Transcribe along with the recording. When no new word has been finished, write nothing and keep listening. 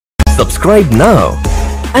Subscribe now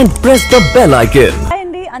and press the bell icon.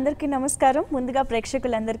 అందరికీ నమస్కారం. ముందుగా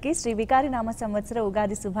ప్రేక్షకులందరికీ శ్రీ వికారి నామ సంవత్సర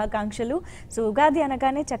ఉగాది శుభాకాంక్షలు. సో ఉగాది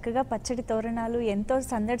అనగానే చక్కగా పచ్చడి తోరణాలు, ఎంతో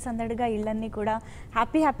సందడిగా ఇళ్ళన్నీ కూడా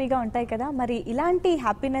హ్యాపీగా ఉంటాయి కదా. మరి ఇలాంటి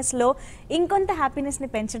హ్యాపీనెస్లో ఇంకొంత హ్యాపీనెస్ని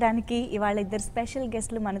పెంచడానికి ఇవాళ ఇద్దరు స్పెషల్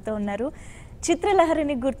గెస్ట్లు మనతో ఉన్నారు.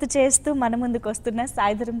 చిత్రలహరిని గుర్తు చేస్తూ మన ముందుకు వస్తున్న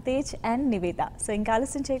సాయి ధరమ్ తేజ్ అండ్ నివేద. సో ఇంకా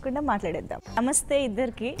ఆలస్యం చేయకుండా మాట్లాడేద్దాం. నమస్తే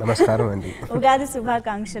ఇద్దరికి. నమస్కారం అండి. ఉగాది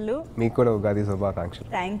శుభాకాంక్షలు. మీకు కూడా ఉగాది శుభాకాంక్షలు.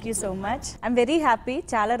 Thank you so much. I'm very happy.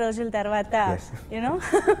 చాలా రోజుల తర్వాత యూనో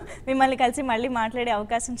మిమ్మల్ని కలిసి మళ్ళీ మాట్లాడే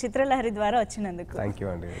అవకాశం చిత్రలహరి ద్వారా వచ్చినందుకు. థ్యాంక్ యూ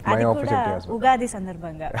అండి. అది కూడా ఉగాది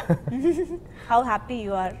సందర్భంగా. How happy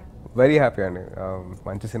you are? Very happy అండి.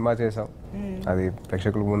 మంచి సినిమా చేసాం, అది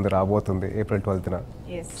ప్రేక్షకుల ముందు రాబోతుంది April 12th.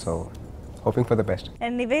 So hoping for the best.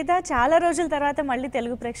 And Nivetha, చాలా రోజుల తర్వాత మళ్ళీ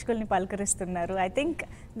తెలుగు ప్రేక్షకుల్ని పలకరిస్తున్నారు. I think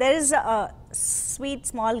there is a sweet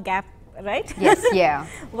small gap, right? Yes, yeah.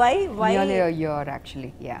 Why? Nearly a year actually,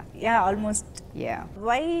 yeah. Yeah, almost. Yeah.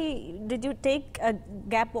 Why did you take a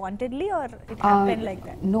gap wantedly or it happened like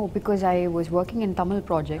that? No, because I was working in Tamil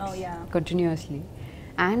projects continuously.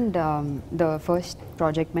 And the first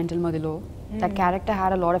project, Mental Madilo, that character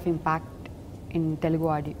had a lot of impact in Telugu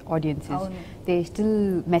audiences. They still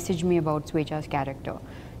message me about Swecha's character.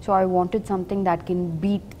 So I wanted something that can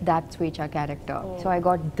beat that Swecha character. So I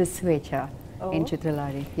got this Swecha in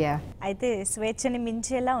Chitralahari. Yeah. అయితే స్వేచ్ఛని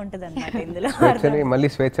మించేలా ఉంటదన్నమాట ఇందులో. స్వేచ్ఛని మళ్ళీ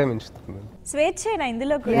స్వేచ్ఛ మించుతుంది. స్వేచ్ఛేనా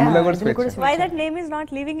ఇందులో కూడా? ఇందులో కూడా స్వేచ్ఛ. Why that name is not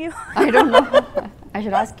leaving you? I don't know. I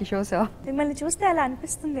should ask Kishore sir. మిమ్మల్ని చూస్తే అలా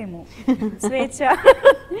అనిపిస్తుందేమో స్వేచ్ఛ.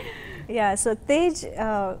 Yeah, so Tej,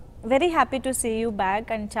 very happy to see you back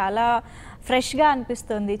and చాలా ఫ్రెష్గా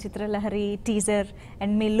అనిపిస్తుంది Chitralahari teaser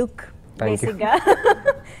and me look బేసిక్గా.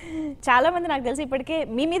 చాలా మంది నాకు తెలిసి ఇప్పటికే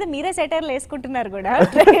మీ మీద మీరే సెటైర్లు వేసుకుంటున్నారు కూడా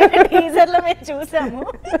టీజర్లో మేము చూసాము.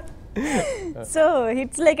 సో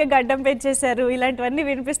హిట్స్ లైక్ గడ్డం పెంచేశారు, ఇలాంటివన్నీ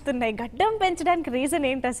వినిపిస్తున్నాయి. గడ్డం పెంచడానికి రీజన్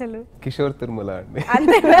ఏంటి అసలు? కిషోర్ తిరుమల అండి.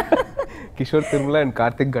 అంతేనా? Kishore Tirumala and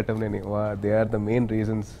Karthik Ghattamaneni, they are the main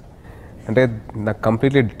reasons. అంటే నాకు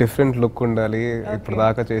కంప్లీట్లీ డిఫరెంట్ లుక్ ఉండాలి, ఇప్పుడు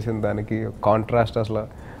దాకా చేసిన దానికి కాంట్రాస్ట్ అసలు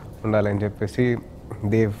ఉండాలి అని చెప్పేసి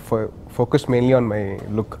they focus mainly on my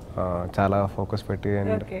look. చాలా ఫోకస్ పెట్టి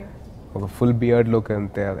అండ్ ఒక ఫుల్ బియర్డ్ లుక్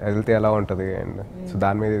వెళ్తే ఎలా ఉంటుంది అండ్ సో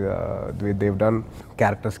దాని మీద దేవ్ డన్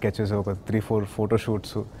క్యారెక్టర్ స్కెచెస్, ఒక 3-4 ఫోటో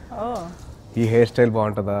షూట్స్. ఈ హెయిర్ స్టైల్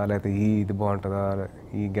బాగుంటుందా, లేకపోతే ఇది బాగుంటుందా,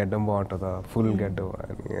 ఈ గెడ్డం బాగుంటుందా, ఫుల్ గెడ్డం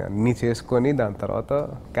అన్నీ చేసుకొని దాని తర్వాత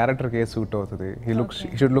క్యారెక్టర్కి ఏ సూట్ అవుతుంది. He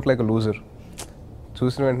should look like a loser.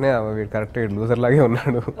 చూసిన వెంటనే వీడు కరెక్ట్ లూజర్ లాగే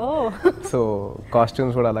ఉన్నాడు. సో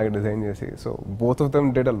కాస్ట్యూమ్స్ కూడా అలాగే డిజైన్ చేసి, so both of them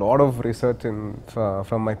did a lot of research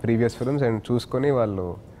from my previous films and చూసుకొని వాళ్ళు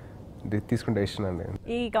తీసుకుంటే ఇష్టం అండి.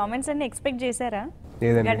 ఈ కామెంట్స్ అన్ని ఎక్స్పెక్ట్ చేశారా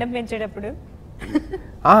గడ్డం పెంచేటప్పుడు?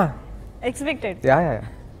 ఎక్స్పెక్టెడ్. యా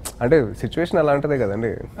అంటే సిచ్యువేషన్ అలా ఉంటదే కదండి.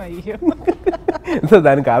 సో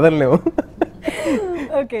దానికి ఆదరలేము.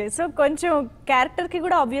 ఓకే, సో కొంచెం క్యారెక్టర్ కి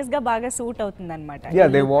కూడా ఆబ్వియస్ గా బాగా సూట్ అవుతుంది అన్నమాట. Yeah,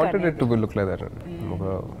 they wanted it to be look like that. ఒక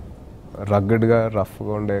రగ్గడ్ గా రఫ్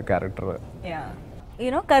గా ఉండే క్యారెక్టర్. యా,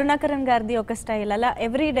 యూనో కరుణాకరన్ గారిది ఒక స్టైల్, అలా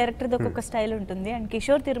ఎవ్రీ డైరెక్టర్ది ఒక్కొక్క స్టైల్ ఉంటుంది. అండ్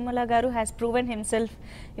కిషోర్ తిరుమల గారు హ్యాస్ ప్రూవెన్ హిమ్సెల్ఫ్.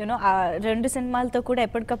 యూనో ఆ 2 సినిమాలతో కూడా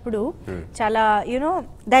ఎప్పటికప్పుడు చాలా యూనో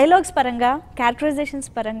డైలాగ్స్ పరంగా, క్యారెక్టరైజేషన్స్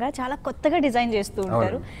పరంగా చాలా కొత్తగా డిజైన్ చేస్తూ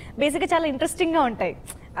ఉంటారు. బేసిక్గా చాలా ఇంట్రెస్టింగ్గా ఉంటాయి.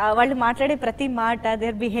 వాళ్ళు మాట్లాడే ప్రతి మాట,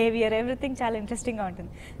 దేర్ బిహేవియర్, ఎవ్రీథింగ్ చాలా ఇంట్రెస్టింగ్గా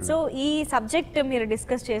ఉంటుంది. సో ఈ సబ్జెక్ట్ మీరు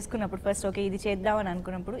డిస్కస్ చేసుకున్నప్పుడు ఫస్ట్ ఓకే ఇది చేద్దామని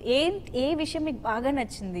అనుకున్నప్పుడు ఏ విషయం మీకు బాగా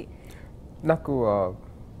నచ్చింది? నాకు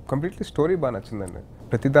కంప్లీట్లీ స్టోరీ బాగా నచ్చిందండి.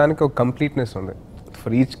 ప్రతిదానికి ఒక కంప్లీట్నెస్ ఉంది.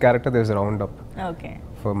 For each character there is round up. Okay,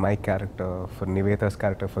 for my character, for Nivetha's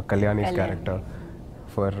character, for Kalyani's character,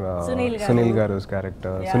 for Sunil గారుస్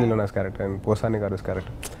character, Sunil అనాస్ character and Posani గారుస్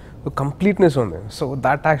character. Completeness ఉంది. So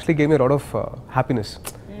that actually gave me lot of happiness.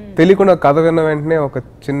 తెలియకుండా కథ విన్న వెంటనే ఒక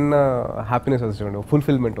చిన్న హ్యాపీనెస్ వచ్చింది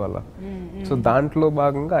fulfilment వల్ల. So దాంట్లో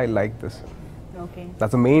భాగంగా I like this. Okay,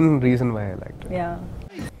 that's the main reason why I like it. Yeah,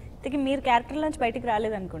 మీరు క్యారెక్టర్ నుంచి బయటికి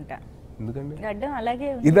రాలేదనుకుంటా. ఎందుకండి? గడ్డం అలాగే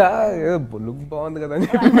ఇదా లుక్ బాగుంది కదా అని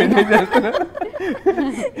మెయింటైన్ చేస్తున్నా.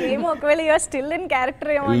 ఏమో ఒకవేళ you are still in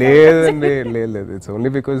character ఏమో. లేదండి, లేదు. ఇట్స్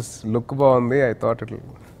ఓన్లీ బికాజ్ లుక్ బాగుంది. I thought it.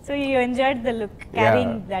 So you enjoyed the look,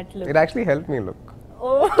 carrying that look. It actually help me look.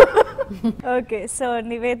 Okay, so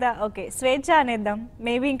Niveda okay స్వేచ్ఛ అనేద్దాం.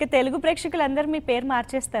 మేబీ ఇంకా తెలుగు ప్రేక్షకులు అందరూ మీ పేరు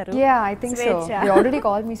మార్చేస్తారు. Yeah, I think so. They already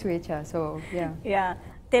called me Swecha, so yeah. Yeah.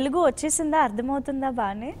 Telugu వచ్చేసిందా, అర్థమవుతుందా?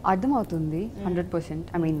 బాగానే అర్థమవుతుంది 100%.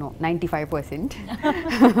 I mean no, 95%.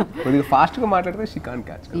 కొద్దిగా ఫాస్ట్గా మాట్లాడితే she can't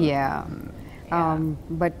catch. Yeah.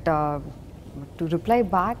 But to reply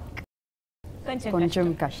back కొంచెం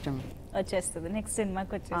కష్టం. వచ్చేస్తుంది నెక్స్ట్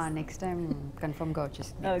సినిమాకి వచ్చేస్తుంది. నెక్స్ట్ టైం కన్ఫర్మ్ గా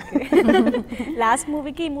వచ్చేస్తుంది. ఓకే. లాస్ట్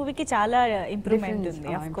మూవీకి ఈ మూవీకి చాలా ఇంప్రూవ్మెంట్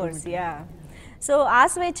ఉంది ఆఫ్ కోర్స్. యా. సో ఆ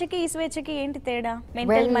స్వేచ్ఛకి ఈ స్వేచ్ఛకి ఏంటి తేడా?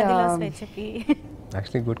 మెంటల్ మదిలో స్వేచ్ఛకి.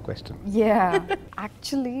 Actually, good question. Yeah.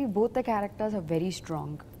 Actually, both the characters are very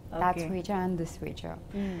strong. That Svecha and this Svecha.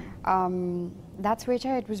 That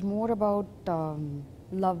Svecha, it was more about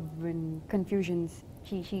love and confusions.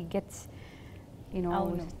 She gets,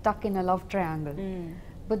 stuck in a love triangle.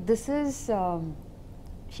 But this is,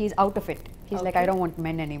 she's out of it. She's like, I don't want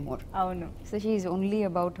men anymore. So she's only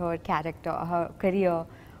about her character, her career,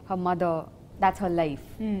 her mother. That's her life.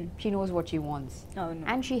 She knows what she wants.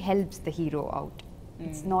 And she helps the hero out.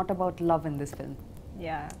 It's not about love in this film.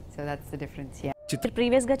 Yeah. So that's the difference. Yeah.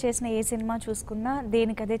 ప్రీవియస్గా చేసిన ఏ cinema చూసుకున్నా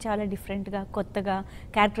దేనికదే చాలా డిఫరెంట్గా కొత్తగా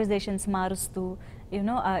characterisations మారుస్తూ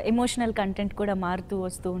emotional content కూడా మారుతూ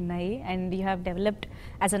వస్తూ ఉన్నాయి. And you have developed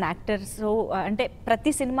as an actor. So అంటే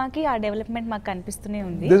ప్రతి సినిమాకి ఆ డెవలప్మెంట్ మాకు కనిపిస్తూనే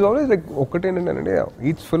ఉంది. There's always like ఒకటేంటంటే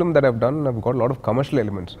each film that I've done, I've got a lot of commercial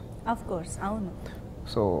elements. Of course. అవును.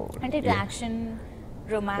 So అంటే action,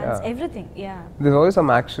 romance, everything. Yeah. There's always some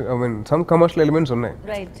action, I mean some commercial elements ఉన్నాయి.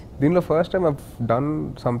 Right. దీనిలో first time I've done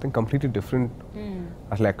something completely different.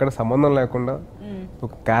 అసలు ఎక్కడ సంబంధం లేకుండా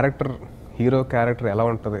ఒక character, hero character ఎలా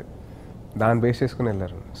ఉంటుంది దాన్ని బేస్ చేసుకుని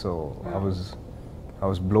వెళ్ళారు. So I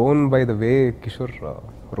was blown by the way Kishore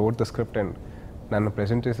wrote the script and నన్ను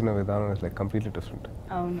ప్రెజెంట్ చేసిన విధానం ఇస్ లైక్ కంప్లీట్లీ డిఫరెంట్.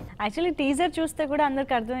 అవును. యాక్చువల్లీ టీజర్ చూస్తే కూడా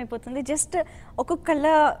అందరికి అర్థమైపోతుంది. జస్ట్ ఒక్కొక్కళ్ళ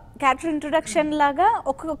క్యారెక్టర్ ఇంట్రొడక్షన్ లాగా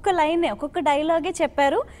ఒక్కొక్క లైన్, ఒక్కొక్క డైలాగే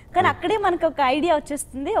చెప్పారు, కానీ అక్కడే మనకు ఒక ఐడియా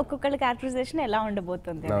వచ్చేస్తుంది ఒక్కొక్కళ్ళ క్యారెక్టరైజేషన్ ఎలా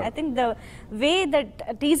ఉండబోతుంది. I think the way that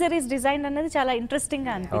teaser is design అనేది చాలా ఇంట్రెస్టింగ్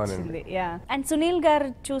గా అనిపించింది. యా. అండ్ సునీల్ గారు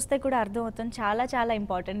చూస్తే కూడా అర్థం అవుతుంది చాలా చాలా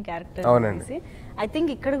ఇంపార్టెంట్ క్యారెక్టర్ అనేసి. ఐ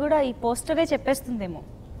థింక్ ఇక్కడ కూడా ఈ పోస్టరే చెప్పేస్తుందేమో.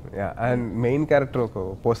 అండ్ మెయిన్ క్యారెక్టర్ ఒక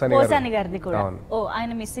పోసాని గారిది కూడా. ఓ,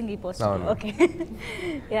 ఆయన మిస్సింగ్ ఈ poster. Okay.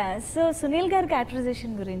 Yeah. So Sunil గారి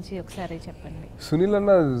క్యారెక్టరైజేషన్ గురించి ఒకసారి చెప్పండి. సునీల్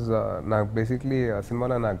అన్న నాకు బేసిక్లీ ఆ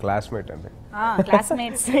సినిమాలో నా క్లాస్మేట్ అండి.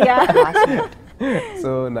 క్లాస్మేట్స్.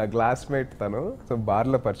 సో నా క్లాస్మేట్ తను. సో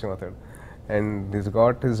బార్లో పరిచయం అవుతాడు and this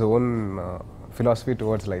got his own philosophy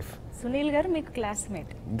towards life. Sunil గారు మీకు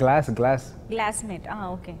క్లాస్మేట్? గ్లాస్మేట్.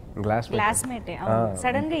 ఓకే. క్లాస్మేటే.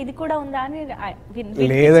 సడన్ గా ఇది కూడా ఉందా అని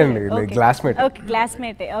లేదండి, గ్లాస్మేట్. ఓకే,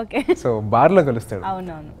 క్లాస్మేటే. ఓకే. సో బార్ లో కలుస్తాడు.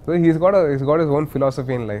 అవునవును. So he's got his own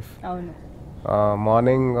philosophy in life. అవును.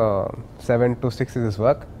 Morning 7 to 6 is his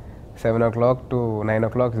work, 7 o'clock to 9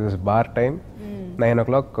 o'clock is his bar time, 9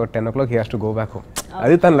 o'clock or 10 o'clock he has to go back home.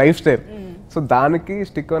 అది తన life style. So దానికి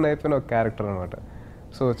stick on అయిపోయిన ఒక character అనమాట.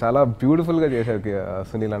 So చాలా బ్యూటిఫుల్గా చేశారు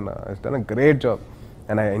సునీల్ అన్న. It's done a great job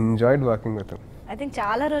and I enjoyed working with him. I think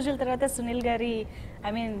చాలా రోజుల తర్వాత సునీల్ గారి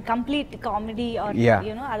కంప్లీట్ కామెడీ ఆర్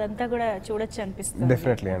అదంతా కూడా చూడొచ్చు అనిపిస్తుంది.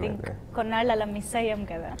 డెఫినెట్లీ అండి. కొన్నాళ్ళు అలా మిస్ అయ్యాం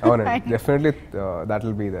కదా. అవునండి, definitely that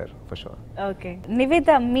will be there for sure. Okay.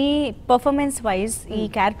 Nivetha, me performance wise ఈ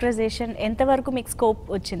క్యారెక్టరైజేషన్ ఎంతవరకు మీకు స్కోప్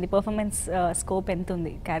వచ్చింది? పర్ఫార్మెన్స్ స్కోప్ ఎంత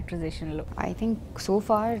ఉంది క్యారెక్టరైజేషన్ లో? I think so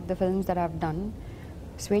far the films that I've done,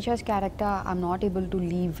 Svecha's character, I'm not able to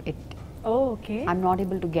leave it. Oh, okay. I'm not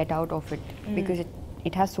able to get out of it because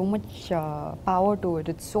it has so much power to it.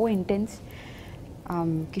 It's so intense.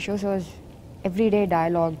 Kishore sir's everyday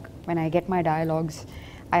dialogue, when I get my dialogues,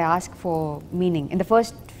 I ask for meaning. In the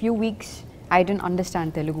first few weeks, I didn't understand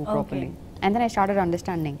Telugu properly. And then I started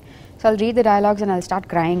understanding. So I'll read the dialogues and I'll start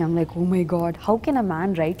crying. I'm like, oh my God, how can a man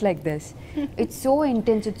write like this? It's so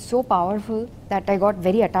intense, it's so powerful that I got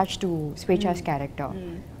very attached to Svecha's character.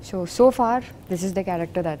 So far, this is the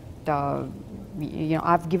character that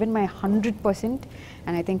I've given my 100%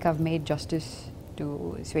 and I think I've made justice to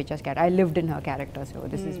Svecha's character. I lived in her character, so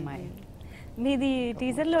this is my... మీది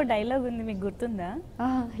teaser లో dialogue ఉంది, మీకు గుర్తుందా?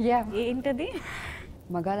 Yeah. ఏంటది?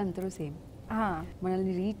 మగాళ్ళందరూ same,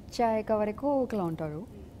 మనల్ని reach అయ్యాక వరకు ఒకలా ఉంటారు,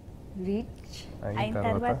 రీచ్ అయిన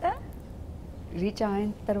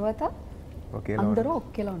తర్వాత అందరూ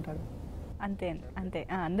ఒకేలా ఉంటారు. అంతే అంతే,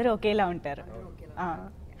 అందరూ ఒకేలా ఉంటారు.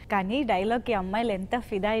 కానీ డైలాగ్కి అమ్మాయిలు ఎంత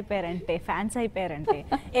ఫిదా అయిపోయారంటే, ఫ్యాన్స్ అయిపోయారంటే,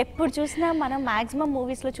 ఎప్పుడు చూసినా మనం మాక్సిమం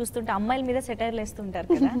మూవీస్ లో చూస్తుంటే అమ్మాయిల మీద సెటైర్లు వేస్తుంటారు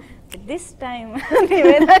కదా. దిస్ టైమ్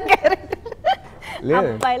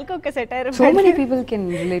అబ్బాయిలకు ఒక satire. So many people can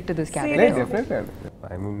relate to this character. Definitely.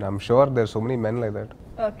 I mean, I'm sure there's so many men like that.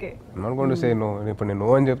 Okay. I'm not going to say no. ఇప్పుడు నేను నో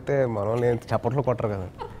అని చెప్తే మన వాళ్ళు చప్పట్లు కొట్టరు కదా.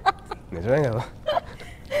 నిజమే కదా.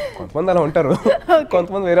 కొంతమంది అలా ఉంటారు,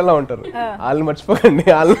 కొంతమంది వేరేలా ఉంటారు. వాళ్ళు మర్చిపోకండి,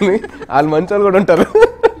 వాళ్ళు మంచి వాళ్ళు కూడా ఉంటారు.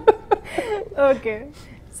 ఓకే.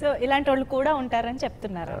 సో ఇలాంటి వాళ్ళు కూడా ఉంటారని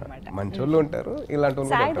చెప్తున్నారు అన్నమాట. మంచి వాళ్ళు ఉంటారు, ఇలాంటి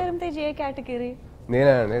వాళ్ళు. సాయి ధరమ్ తేజ్ ఏ కేటగిరీ?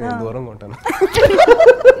 నేను దూరంగా ఉంటాను.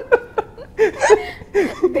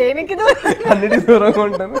 దేనికి అన్నిటికీ దూరంగా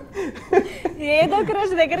ఉంటాను. ఏదో ఒక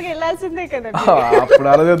రోజు దగ్గరికి వెళ్ళాల్సిందే కదా. అప్పుడు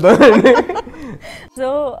ఆలోచిద్దామండి. So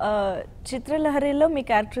చిత్రలహరిలో me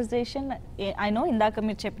characterisation I know ఇందాక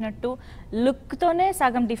మీరు చెప్పినట్టు లుక్తోనే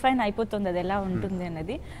సగం డిఫైన్ అయిపోతుంది అది ఎలా ఉంటుంది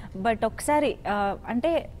అన్నది. బట్ ఒకసారి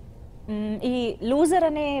అంటే ఈ లూజర్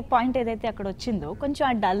అనే పాయింట్ ఏదైతే అక్కడ వచ్చిందో కొంచెం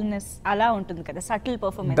ఆ డల్నెస్ అలా ఉంటుంది కదా, సటిల్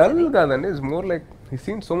పర్ఫార్మెన్స్. డల్ కాదండి, it's more like he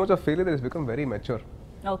scene so much of failure that has become very mature.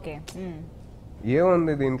 Okay,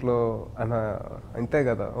 ఏముంది దీంట్లో అన్న అంతే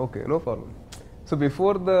కదా, okay no problem. So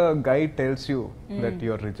before the guy tells you that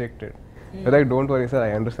you are rejected, like don't worry sir,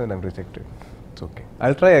 I understand I'm rejected, it's okay,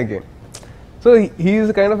 I'll try again. So he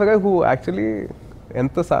is kind of a guy who actually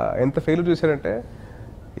ఎంత failure చూశారంటే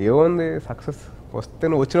ఏముంది success వస్తే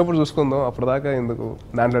నువ్వు వచ్చినప్పుడు చూసుకుందాం, అప్పటిదాకా ఎందుకు,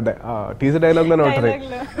 దాంట్లో teaser డైలాగ్లోనే ఉంటుంది,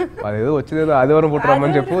 అదేదో వచ్చేదేదో ఆదివారం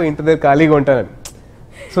పుట్టరమ్మని చెప్పు, ఇంటి దగ్గర ఖాళీగా ఉంటానని.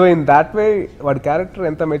 సో ఇన్ దాట్ వే వాడి క్యారెక్టర్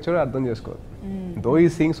ఎంత మెచ్యూర్ అర్థం చేసుకోవాలి. దో ఈ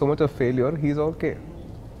seeing so much of failure, he's okay,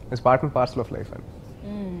 it's part and parcel of life అని.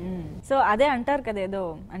 సో అదే అంటారు కదా, ఏదో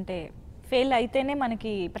అంటే ఫెయిల్ అయితేనే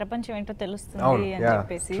మనకి ప్రపంచం ఏంటో తెలుస్తుంది అని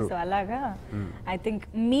చెప్పేసి. సో అలాగా ఐ థింక్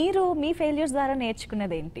మీరు మీ ఫెయిల్యూర్స్ ద్వారా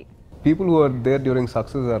నేర్చుకున్నది ఏంటి? People who are there during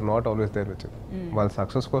success are not always there with you. వాళ్ళు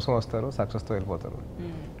సక్సెస్ కోసం వస్తారు, సక్సెస్తో వెళ్ళిపోతారు.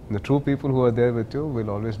 The true people who are there with you will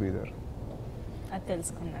always be there. అది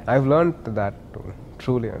తెలుసుకున్నారు. I've learned that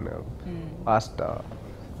truly. And past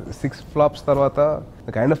 6 flops తర్వాత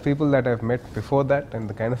the kind of people that I've met before that and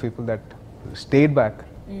the kind of people that stayed back,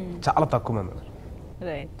 చాలా తక్కువ మంది ఉన్నారు.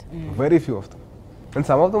 Right, Very few of them. And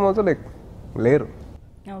some of them also like లేరు.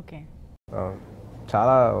 Okay,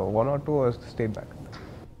 చాలా 1 or 2 stayed back.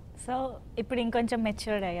 So ఇప్పుడు ఇంకొంచెం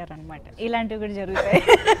matured అయ్యారు అనమాట. ఇలాంటివి కూడా జరుగుతాయి.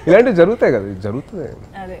 ఇలాంటివి జరుగుతాయి కదా, జరుగుతుంది,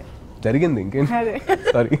 అదే జరిగింది ఇంకేం.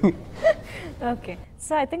 Sorry. Okay,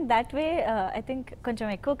 so I think that way I think కొంచెం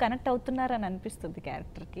ఎక్కువ కనెక్ట్ అవుతున్నారని అనిపిస్తుంది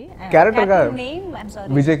క్యారెక్టర్కి. క్యారెక్టర్ గా name I'm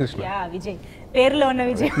sorry, Vijay Krishna. Yeah, Vijay పేరులో ఉన్న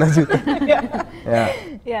విజయ్.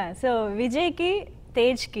 యా, సో విజయ్కి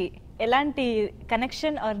తేజ్కి ఎలాంటి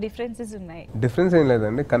కనెక్షన్ ఆర్ డిఫరెన్సెస్ ఉన్నాయి? డిఫరెన్స్ ఏం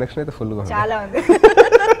లేదండి, కనెక్షన్ అయితే ఫుల్గా ఉంది. చాలా ఉంది.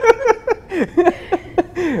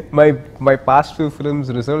 my past few films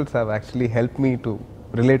results have actually helped me to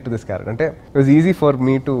relate to this character. అంటే it was easy for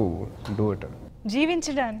me to do it.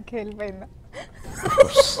 జీవించడానికి వెళ్ళిపోయిందా?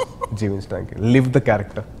 జీవించడానికి, live the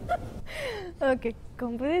character. Okay,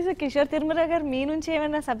 composer Kishore Tirumala గారు మీ నుంచి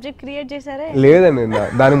ఏమైనా సబ్జెక్ట్ క్రియేట్ చేశారా? లేదండి,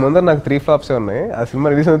 దాని ముందర నాకు 3 ఫ్లాప్స్ ఉన్నాయి. ఆ సినిమా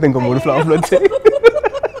రిలీజ్ అయితే ఇంకో 3 ఫ్లాప్లు వచ్చాయి.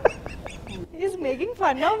 He's making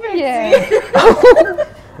fun of it.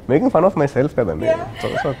 Making fun of myself కదండి. So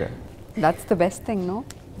it's okay. That's the best thing, no?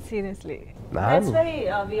 Seriously. That's why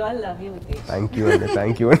we all love you, Tej. Thank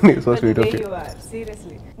you అండి, so sweet of you. You are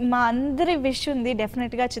seriously. మా అందరి wish ఉంది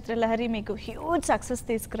definite గా చిత్రలహరి మీకు huge success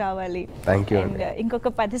తీసుకురావాలి. Thank you అండి. ఇంకొక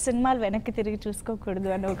 10 సినిమాలు వెనక్కి తిరిగి చూసుకోకూడదు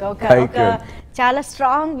అని ఒక చాలా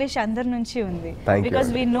స్ట్రాంగ్ విష్ అందరి నుంచి ఉంది. Because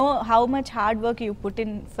we know how much hard work you put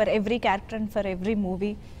in for every character and for every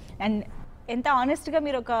movie, and ఎంత ఆనెస్ట్ గా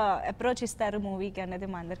మీరు ఒక అప్రోచ్ ఇస్తారు మూవీకి అన్నది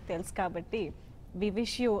మా అందరికి తెలుసు. కాబట్టి we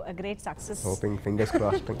wish you a great success. Hoping, fingers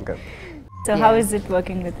crossed. So how is it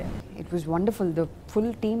working with him? It was wonderful. The full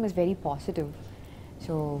team is very positive.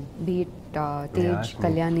 So be it Tej,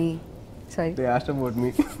 Kalyani. Sorry. They asked about me.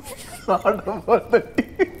 Not about the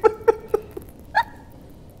team.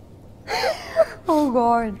 Oh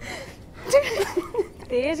God.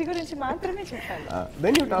 Tej గురించి మాత్రమే చెప్పాలి.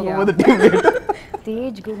 Then you talk about the team later. Tej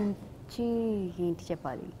గురించి ఏంటి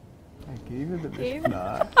చెప్పాలి? I gave you the list.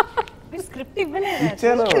 మీరు script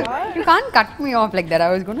ఇవ్వలేదు. You can't cut me off like that. I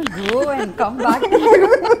was going to go and come back to you.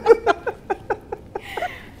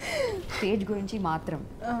 Tej గురించి మాత్రం.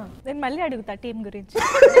 నేను మళ్ళీ అడుగుతా టీం గురించి.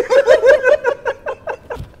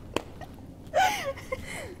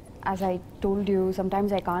 As I told you,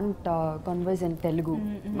 sometimes I can't converse in Telugu.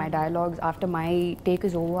 My dialogues, after my take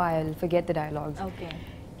is over, I'll forget the dialogues. Okay.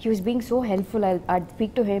 He was being so helpful. I'd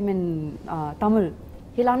speak to him in Tamil.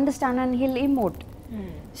 He'll understand and he'll emote.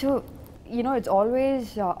 So, you know, it's always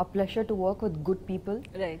a pleasure to work with good people.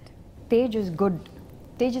 Right. Tej is good.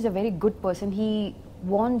 Tej is a very good person. He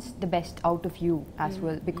wants the best out of you as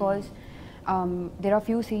well, because there are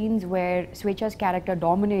few scenes where Swecha's character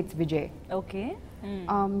dominates Vijay. Okay.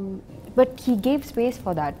 But he gave space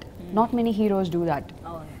for that. Not many heroes do that.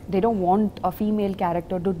 They don't want a female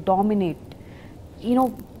character to dominate. You know,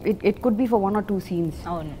 it could be for 1 or 2 scenes.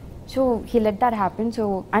 So he let that happen. So,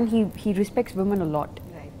 and he respects women a lot.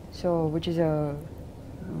 Right. So, which is a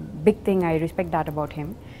big thing. I respect that about him.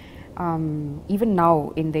 Even now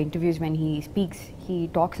in the interviews when he speaks, he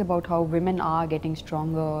talks about how women are getting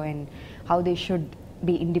stronger and how they should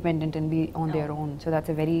be independent and be on their own. So that's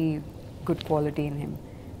a very good quality in him.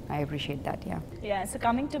 I appreciate that. Yeah, so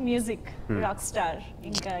coming to music, Rockstar,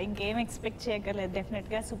 ఇంకేం expect చేయగలేదు,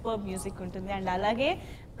 డెఫినెట్గా super music ఉంటుంది. And అలాగే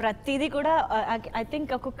ప్రతిదీ కూడా I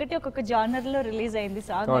think ఒక్కొక్క జానర్లో release అయింది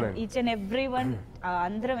song. Each and every one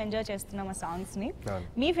అందరం enjoy చేస్తున్నాం ఆ సాంగ్స్ ని.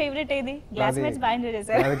 మీ ఫేవరెట్ ఏది? గ్లాస్మేట్స్ బాగా ఎంజాయ్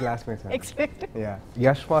చేశారు. గ్లాస్మేట్స్ ఎక్స్పెక్ట్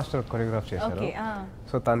యష్ మాస్టర్ కొరియోగ్రాఫ్ చేశారు.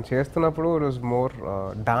 సో తను చేస్తున్నప్పుడు ఇట్ వాజ్ మోర్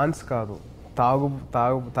డాన్స్ కాదు,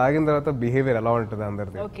 తాగిన తర్వాత బిహేవియర్ ఎలా ఉంటుంది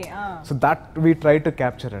అందరిది. So that we try to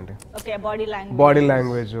capture అండి, బాడీ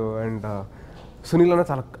లాంగ్వేజ్. అండ్ సునీల్ అన్న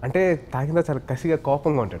చాలా అంటే తాగిన చాలా కసిగా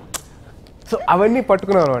కోపంగా ఉంటాడు. సో అవన్నీ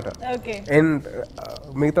పట్టుకున్నాం అనమాట. అండ్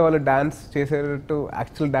మిగతా వాళ్ళు డాన్స్ చేసేటట్టు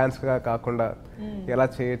యాక్చువల్ డాన్స్ కాకుండా ఎలా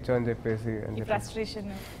చేయొచ్చు అని చెప్పేసి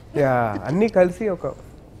అన్నీ కలిసి ఒక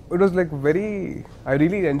it was like very I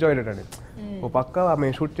really enjoyed it అండి. ఓ పక్క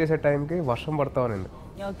మేము షూట్ చేసే టైంకి వర్షం పడతా ఉంది.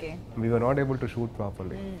 We were not able to shoot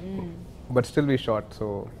properly, but still we shot. So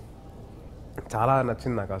చాలా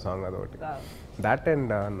నచ్చింది నాకు ఆ సాంగ్ అదొకటి. దాట్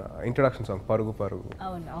అండ్ ఇంట్రొడక్షన్ సాంగ్ పరుగు పరుగు.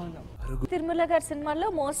 అవును తిరుమల గారి సినిమాలో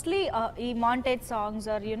మోస్ట్లీ ఈ montage songs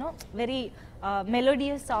are very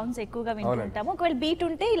melodious songs ఎక్కువగా వింటుంటాము. ఒకవేళ బీట్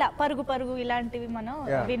ఉంటే ఇలా పరుగు పరుగు ఇలాంటివి మనం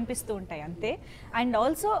వినిపిస్తూ ఉంటాయి అంతే. అండ్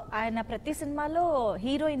ఆల్సో ఆయన ప్రతి సినిమాలో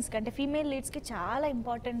హీరోయిన్స్ కి అంటే ఫీమేల్ లీడ్స్ కి చాలా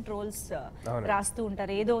ఇంపార్టెంట్ రోల్స్ రాస్తూ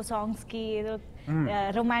ఉంటారు, ఏదో సాంగ్స్ కి ఏదో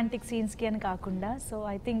రొమాంటిక్ సీన్స్ కి అని కాకుండా. సో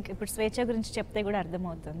ఐ థింక్ ఇప్పుడు స్వేచ్ఛ గురించి చెప్తే కూడా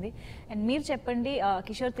అర్థమవుతుంది. అండ్ మీరు చెప్పండి,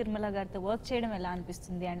 కిషోర్ తిరుమల గారితో వర్క్ చేయడం ఎలా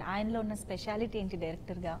అనిపిస్తుంది అండ్ ఆయనలో ఉన్న స్పెషాలిటీ ఏంటి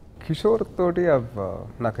డైరెక్టర్ గా? కిషోర్ తోటి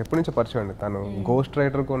నాకు ఎప్పటి నుంచో పరిచయం అండి. తను గోస్ట్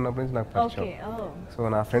రైటర్ గా ఉన్నప్పటి నుంచి నాకు పరిచయం. సో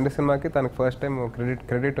నా ఫ్రెండ్ సినిమాకి తనకి ఫస్ట్ టైం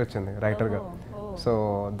క్రెడిట్ వచ్చింది రైటర్గా. సో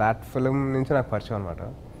దాట్ ఫిలిం నుంచి నాకు పరిచయం అనమాట.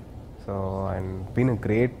 So and been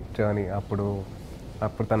great journey. అప్పుడు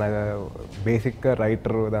తన బేసిక్గా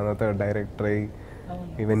రైటర్, దాని తర్వాత డైరెక్టర్ అయ్యి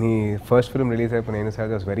ఈవెన్ ఈ ఫస్ట్ ఫిల్మ్ రిలీజ్ అయిపోయి నేను sir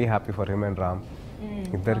was very happy for him and Ram.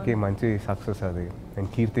 ఇద్దరికి మంచి సక్సెస్ అది. అండ్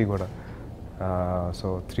కీర్తి కూడా. So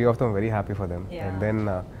 3 of them very happy for them. And then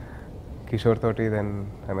Kishore తోటి దెన్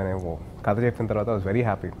ఐ మీన్ కథ చెప్పిన తర్వాత ఐ వాస్ వెరీ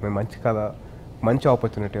హ్యాపీ. మేము మంచి కథ, మంచి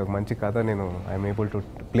ఆపర్చునిటీ, ఒక మంచి కథ, నేను I'm able to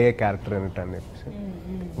play character అని చెప్పేసి.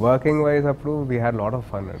 వర్కింగ్ వైజ్ అప్పుడు we had lot of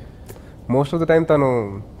fun and most of the time తను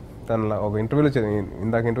ఒక ఇంటర్వ్యూలో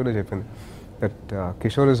ఇందాక ఇంటర్వ్యూలో చెప్పింది that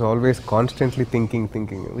Kishore is always constantly thinking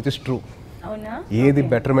which is true. ఏది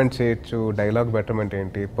బెటర్మెంట్ చేయొచ్చు, డైలాగ్ బెటర్మెంట్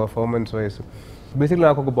ఏంటి, పర్ఫార్మెన్స్ వైజ్ బేసిక్లీ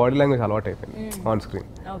నాకు ఒక బాడీ లాంగ్వేజ్ అలవాటు అయిపోయింది ఆన్ స్క్రీన్.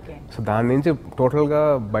 సో దాని నుంచి టోటల్గా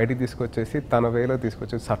బయటికి తీసుకొచ్చేసి తన వేలో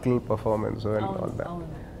తీసుకొచ్చేసి subtle performance and all that.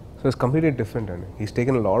 So it's completely different అండి. He's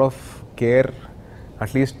taken lot of care,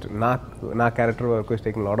 at least నా క్యారెక్టర్ వరకు is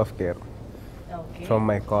taken lot of care from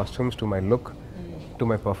my costumes to my look to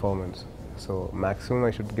my performance. So maximum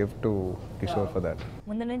I should give to Kishore for that.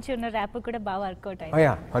 ముందు నుంచి ఉన్న rap కూడా బాగా work out అయ్యింది.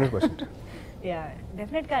 100%.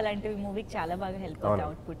 డెఫినెట్గా అలాంటివి మూవీకి చాలా బాగా హెల్ప్ అవుతుంది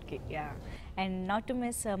అవుట్పుట్కి. And not to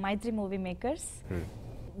miss Mythri movie makers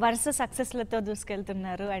వరుస సక్సెస్లతో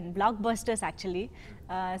దూసుకెళ్తున్నారు and black busters actually.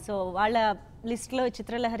 So వాళ్ళ లిస్ట్లో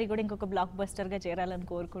చిత్రలహరి కూడా ఇంకొక బ్లాక్ బస్టర్గా చేరాలని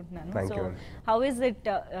కోరుకుంటున్నాను. So how is it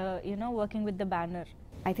working with the banner?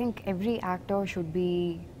 I think every actor should be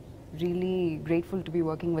really grateful to be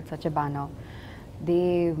working with such a banner. They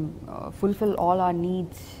fulfill all our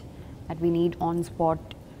needs that we need on spot,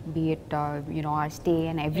 be it our stay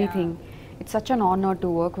and everything. It's such an honor to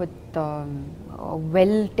work with a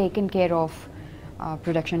well taken care of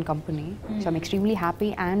production company. So I'm extremely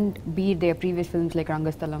happy, and be it their previous films like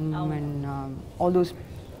Rangasthalam and all those,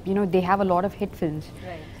 they have a lot of hit films.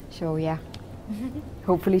 Right. So yeah,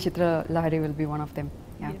 hopefully Chitralahari will be one of them.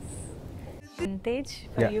 Yeah. Yes. Tej,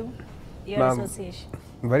 for you, your association.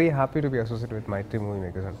 Very happy to be associated with Maitri Movie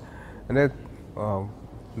Makers. అంటే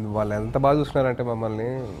వాళ్ళు ఎంత బాగా చూస్తున్నారంటే మమ్మల్ని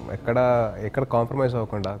ఎక్కడ compromise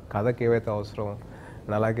అవ్వకుండా కథకి ఏవైతే అవసరం,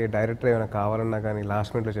 అలాగే డైరెక్టర్ ఏమైనా కావాలన్నా కానీ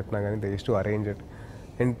లాస్ట్ మినిట్లో చెప్పినా కానీ they use to arrange it.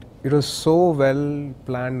 And it was so well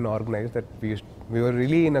plan and organise that we were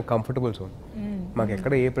really in a comfortable zone. మాకు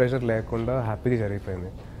ఎక్కడ ఏ ప్రెషర్ లేకుండా హ్యాపీగా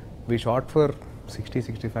జరిగిపోయింది. We short for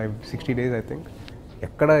 60 days I think.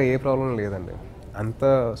 ఎక్కడ ఏ ప్రాబ్లం లేదండి, అంత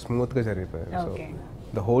స్మూత్గా జరిగిపోయింది. So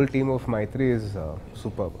the whole team of Mythri is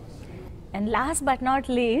super. And last but not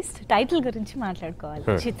least title గురించి మాట్లాడుకోవాలి.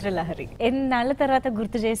 చిత్రలహరి ఎన్నాళ్ళ తర్వాత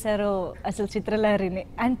గుర్తు చేశారో అసలు చిత్రలహరిని.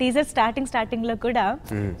 అండ్ టీజర్ స్టార్టింగ్ లో కూడా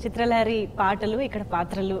చిత్రలహరి పాటలు ఇక్కడ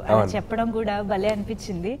పాత్రలు అని చెప్పడం కూడా భలే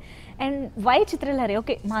అనిపించింది. And why Chitralahari?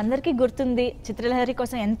 ఓకే, మా అందరికి గుర్తుంది చిత్రలహరి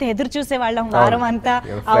కోసం ఎంత ఎదురు చూసేవాళ్ళం వారం అంతా.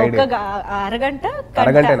 ఆ ఒక్క అరగంట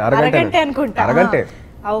అనుకుంటా,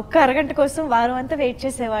 ఆ ఒక్క అరగంట కోసం వారం అంతా వెయిట్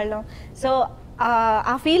చేసేవాళ్ళం. సో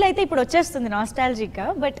ఆ ఫీల్ అయితే ఇప్పుడు వచ్చేస్తుంది నాస్టాలజిక్గా.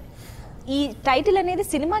 బట్ ఈ టైటిల్ అనేది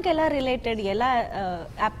సినిమాకి ఎలా రిలేటెడ్, ఎలా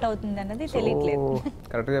యాప్ట్ అవుతుంది అన్నది తెలియట్లేదు.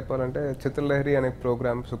 కరెక్ట్గా చెప్పాలంటే చిత్రలహరి అనే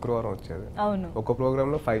ప్రోగ్రామ్ శుక్రవారం వచ్చేది. అవును, ఒక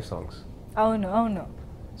ప్రోగ్రాంలో 5 songs. అవును అవును.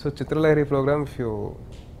 So Chitralahari program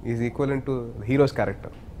is equal to heroes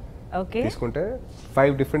character. Okay, తీసుకుంటే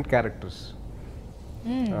 5 different characters.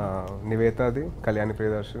 నివేతాది, Kalyani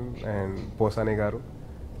Priyadarshan and Posani గారు,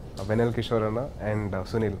 వెనల్ కిషోర్ అన్న అండ్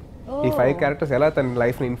సునీల్. ఈ 5 characters ఎలా తన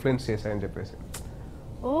లైఫ్ని ఇన్ఫ్లుయెన్స్ చేశాయని చెప్పేసి.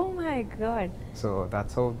 Oh my God. So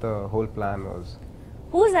that's how the whole plan was.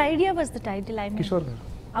 Whose idea was the title? I mean, Kishore గారు.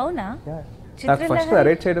 అవునా? నాకు ఫస్ట్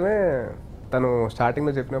నరేట్ చేయడమే తను స్టార్టింగ్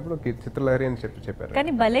లో చెప్పినప్పుడు చిత్రలహరి అని చెప్పారు.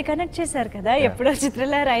 కానీ భలే కనెక్ట్ చేశారు కదా, ఎప్పుడో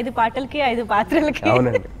చిత్రలహరి 5 పాటలకి 5 పాత్రలకి.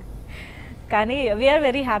 అవునండి. కానీ వీఆర్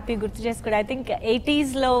వెరీ హ్యాపీ గుర్తు చేసుకోవడం. ఐ థింక్ 80s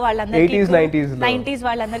లో వాళ్ళందరికీ, 90s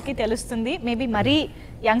వాళ్ళందరికీ తెలుస్తుంది. మేబీ మరీ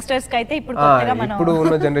యంగ్స్టర్స్ కి అయితే ఇప్పుడు కొత్తగా మనం ఇప్పుడు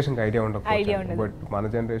ఉన్న జనరేషన్ కి ఐడియా ఉండదు, బట్ మన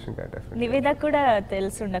జనరేషన్ కి డెఫినెట్లీ. నివేద కూడా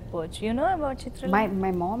తెలిసి ఉండకపోవచ్చు. You know about Chitralahari?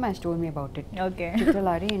 My mom has told me about it. Okay.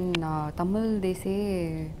 Chitralahari in Tamil they say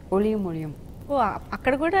oliyum oliyum. ఓ,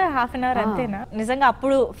 అక్కడ కూడా హాఫ్ అన్ అవర్ అంతేనా? నిజంగా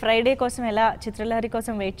అప్పుడు ఫ్రైడే కోసం ఎలా చిత్రలహరి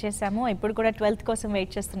కోసం వెయిట్ చేసామో ఇప్పుడు కూడా 12th కోసం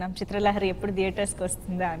వెయిట్ చేస్తున్నాం, చిత్రలహరి ఎప్పుడు థియేటర్స్కి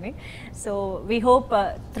వస్తుందా అని. సో వీ హోప్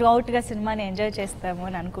త్రూ అవుట్గా సినిమాని ఎంజాయ్ చేస్తాము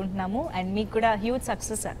అని అనుకుంటున్నాము. అండ్ మీకు కూడా హ్యూజ్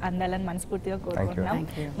సక్సెస్ అందాలని మనస్ఫూర్తిగా కోరుకుంటున్నాం.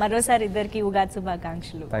 మరోసారి ఇద్దరికి ఉగాది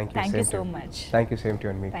శుభాకాంక్షలు. Thank you so much. Thank you same to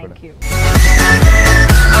you. Thank you.